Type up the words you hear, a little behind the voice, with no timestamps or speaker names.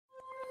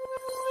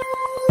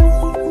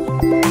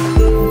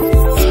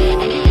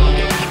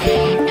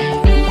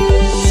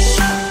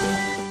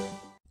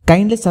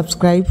Kindly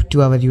subscribe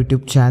to our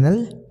YouTube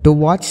channel to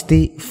watch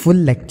the full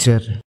lecture.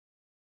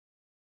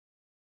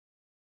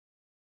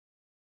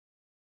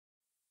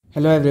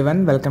 Hello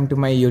everyone, welcome to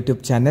my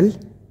YouTube channel.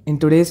 In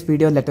today's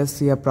video, let us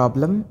see a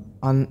problem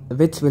on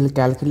which will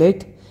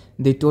calculate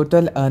the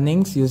total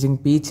earnings using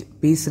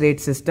piece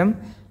rate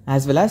system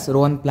as well as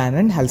Rowan plan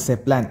and Halsey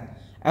plan.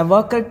 A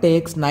worker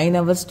takes 9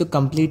 hours to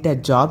complete a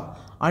job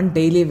on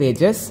daily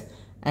wages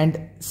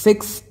and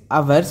 6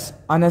 hours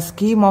on a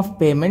scheme of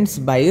payments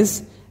by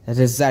his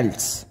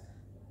results.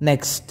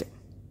 Next,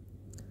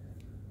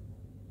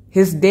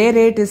 his day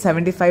rate is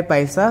 75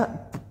 paisa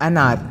an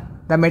hour.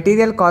 The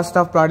material cost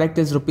of product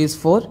is rupees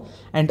 4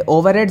 and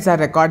overheads are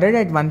recorded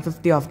at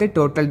 150 of the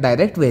total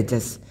direct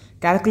wages.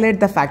 Calculate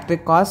the factory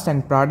cost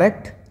and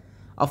product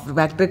of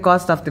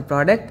the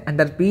product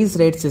under piece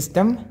rate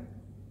system,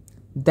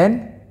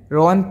 then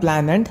Rowan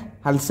plan and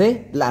Halsey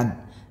plan.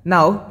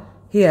 Now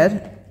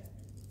here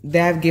they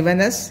have given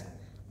us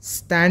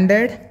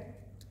standard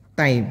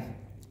time.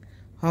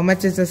 How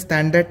much is the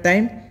standard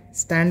time?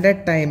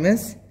 Standard time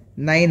is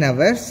 9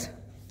 hours.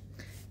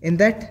 In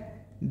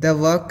that, the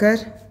worker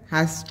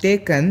has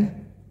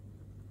taken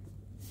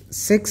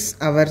 6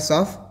 hours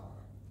of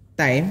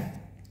time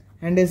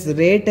and his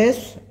rate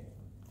is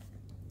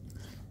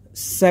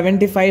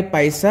 75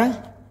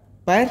 paisa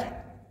per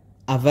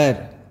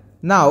hour.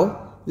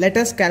 Now, let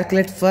us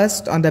calculate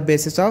first on the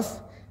basis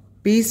of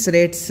piece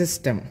rate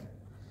system.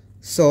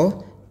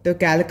 So, to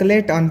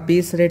calculate on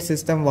piece rate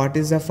system, what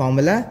is the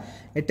formula?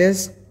 It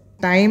is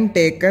time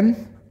taken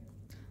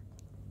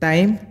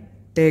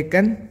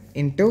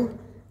into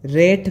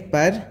rate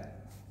per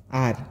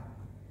hour.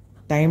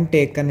 Time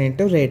taken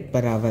into rate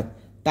per hour.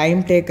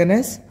 Time taken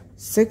is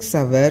 6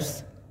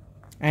 hours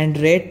and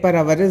rate per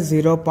hour is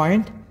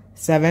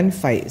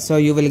 0.75. So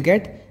you will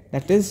get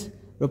that is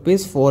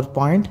rupees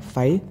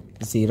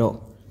 4.50.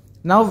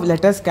 Now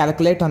let us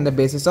calculate on the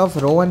basis of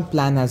Rowan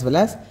plan as well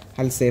as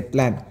Halsey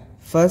plan.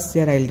 First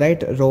here I will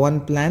write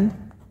Rowan plan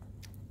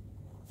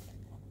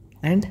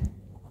and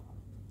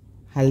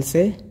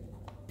Halsey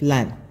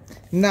plan.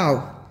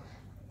 Now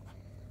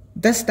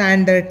the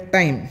standard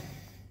time,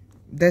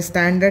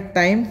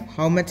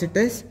 how much it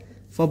is?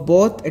 For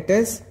both it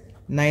is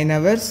 9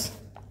 hours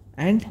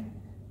and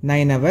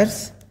 9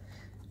 hours.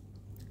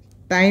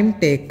 Time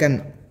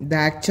taken, the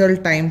actual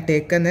time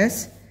taken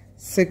is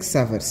 6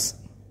 hours.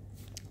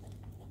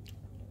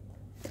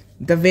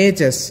 The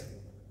wages,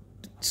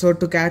 so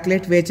to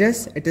calculate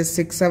wages, it is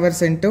 6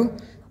 hours into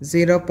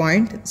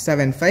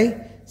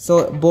 0.75.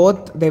 So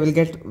both they will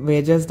get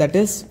wages, that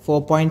is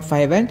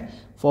 4.5 and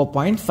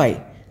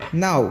 4.5.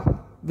 Now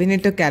we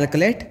need to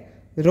calculate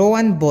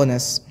Rowan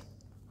bonus.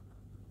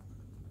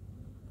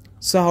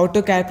 So how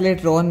to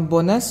calculate Rowan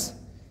bonus?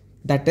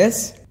 That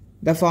is,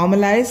 the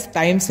formula is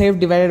time saved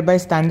divided by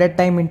standard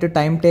time into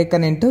time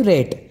taken into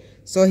rate.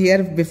 So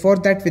here before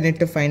that we need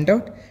to find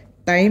out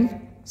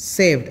time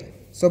saved.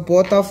 So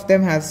both of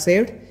them have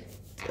saved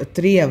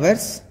 3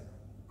 hours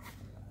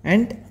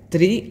and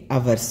 3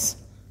 hours.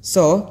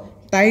 So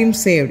time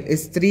saved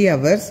is 3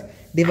 hours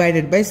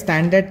divided by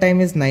standard time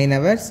is 9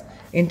 hours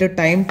into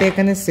time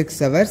taken is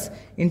 6 hours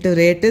into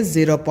rate is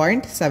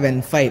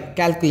 0.75.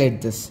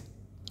 Calculate this.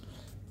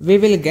 We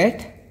will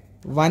get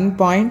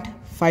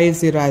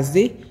 1.50 as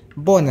the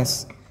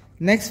bonus.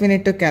 Next we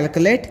need to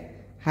calculate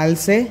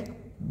Halsey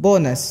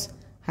bonus.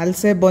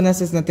 Halsey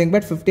bonus is nothing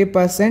but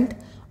 50%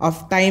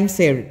 of time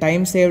saved.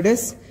 Time saved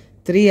is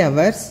 3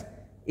 hours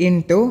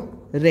into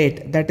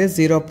rate, that is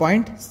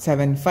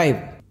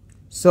 0.75.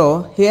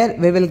 So here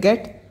we will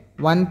get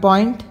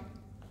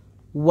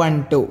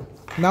 1.12.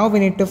 Now we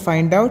need to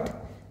find out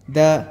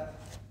the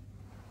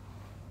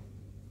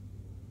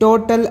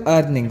total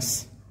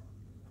earnings.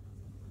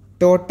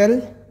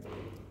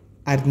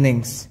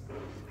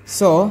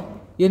 So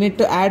you need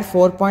to add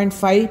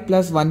 4.5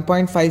 plus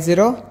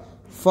 1.50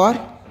 for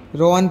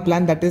Rowan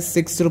plan, that is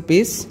 6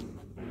 rupees.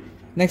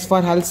 Next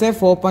for Halsey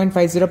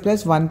 4.50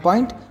 plus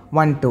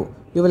 1.12.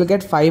 You will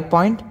get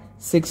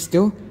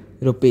 5.62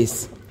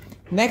 rupees.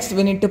 Next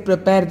we need to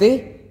prepare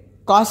the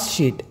cost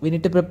sheet.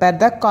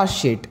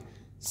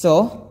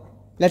 So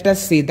let us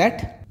see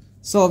that.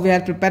 So we are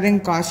preparing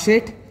cost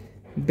sheet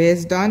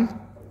based on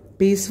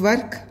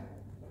piecework.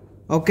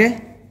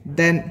 Okay.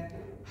 Then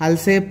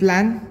Halsey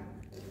plan.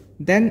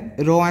 Then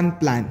Rowan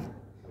plan.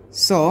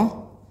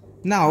 So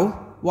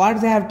now what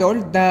they have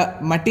told, the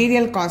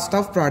material cost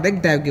of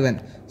product they have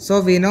given. So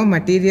we know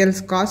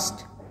materials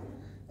cost.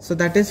 So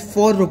that is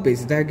 4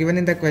 rupees. They are given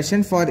in the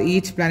question. For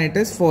each plan it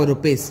is 4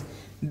 rupees.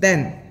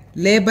 Then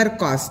labor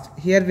cost.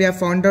 Here we have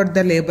found out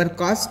the labor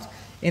cost.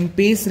 In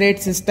piece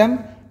rate system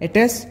it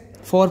is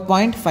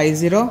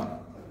 4.50.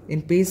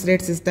 In piece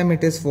rate system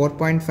it is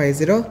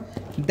 4.50.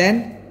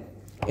 Then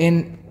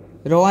in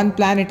Rowan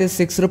plan it is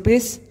 6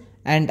 rupees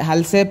and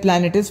Halsey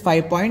plan it is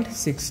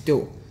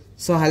 5.62.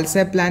 So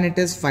Halsey plan it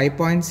is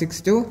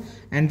 5.62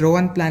 and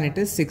Rowan plan it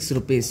is 6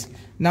 rupees.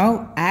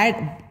 Now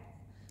add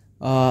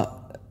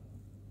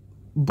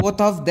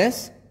both of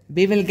this,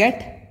 we will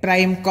get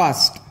prime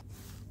cost.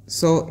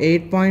 So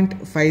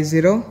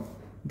 8.50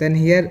 then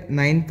here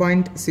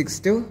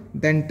 9.62,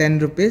 then 10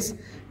 rupees.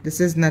 This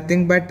is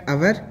nothing but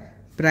our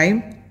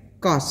prime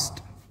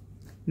cost.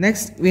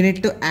 Next we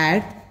need to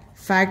add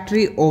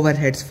factory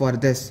overheads for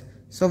this.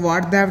 So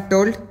what they have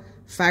told,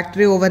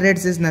 factory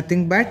overheads is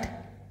nothing but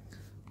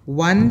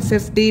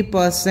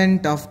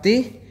 150% of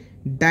the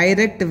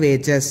direct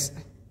wages.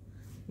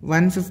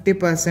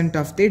 150%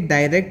 of the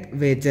direct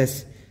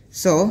wages.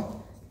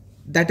 So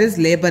that is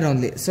labor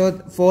only. So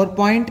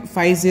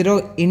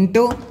 4.50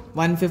 into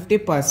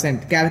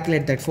 150%.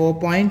 Calculate that.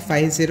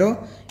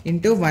 4.50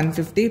 into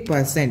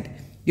 150%.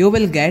 You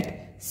will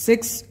get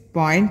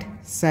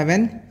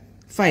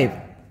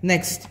 6.75.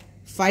 Next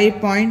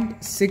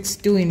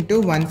 5.62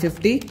 into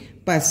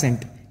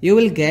 150%. You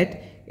will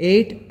get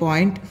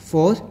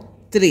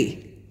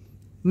 8.43.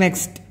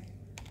 Next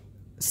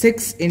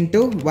 6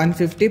 into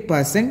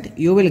 150%.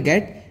 You will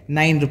get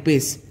 9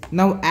 rupees.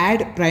 Now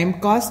add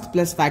prime cost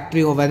plus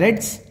factory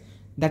overheads,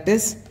 that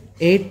is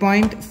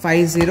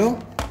 8.50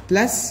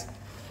 plus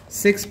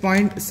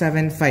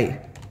 6.75.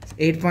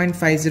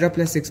 8.50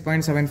 plus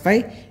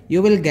 6.75,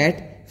 you will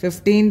get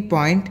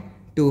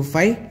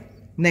 15.25.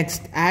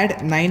 Next add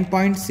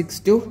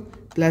 9.62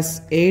 plus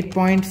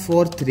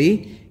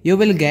 8.43, you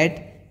will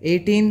get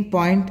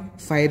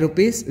 18.5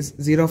 rupees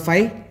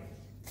 05.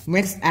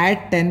 Next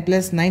add 10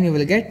 plus 9, you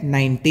will get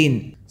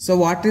 19. So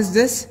what is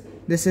this?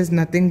 This is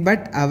nothing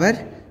but our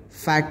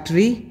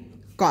factory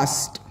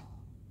cost.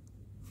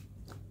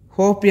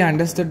 Hope you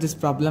understood this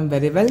problem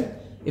very well.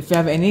 If you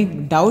have any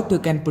doubt, you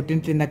can put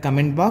it in the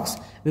comment box.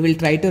 We will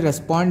try to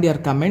respond your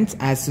comments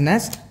as soon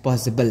as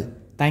possible.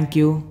 Thank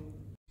you.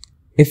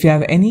 If you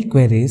have any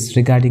queries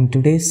regarding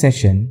today's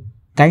session,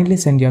 kindly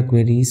send your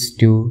queries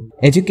to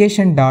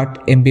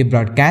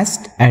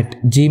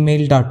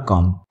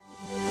education.mbroadcast@gmail.com.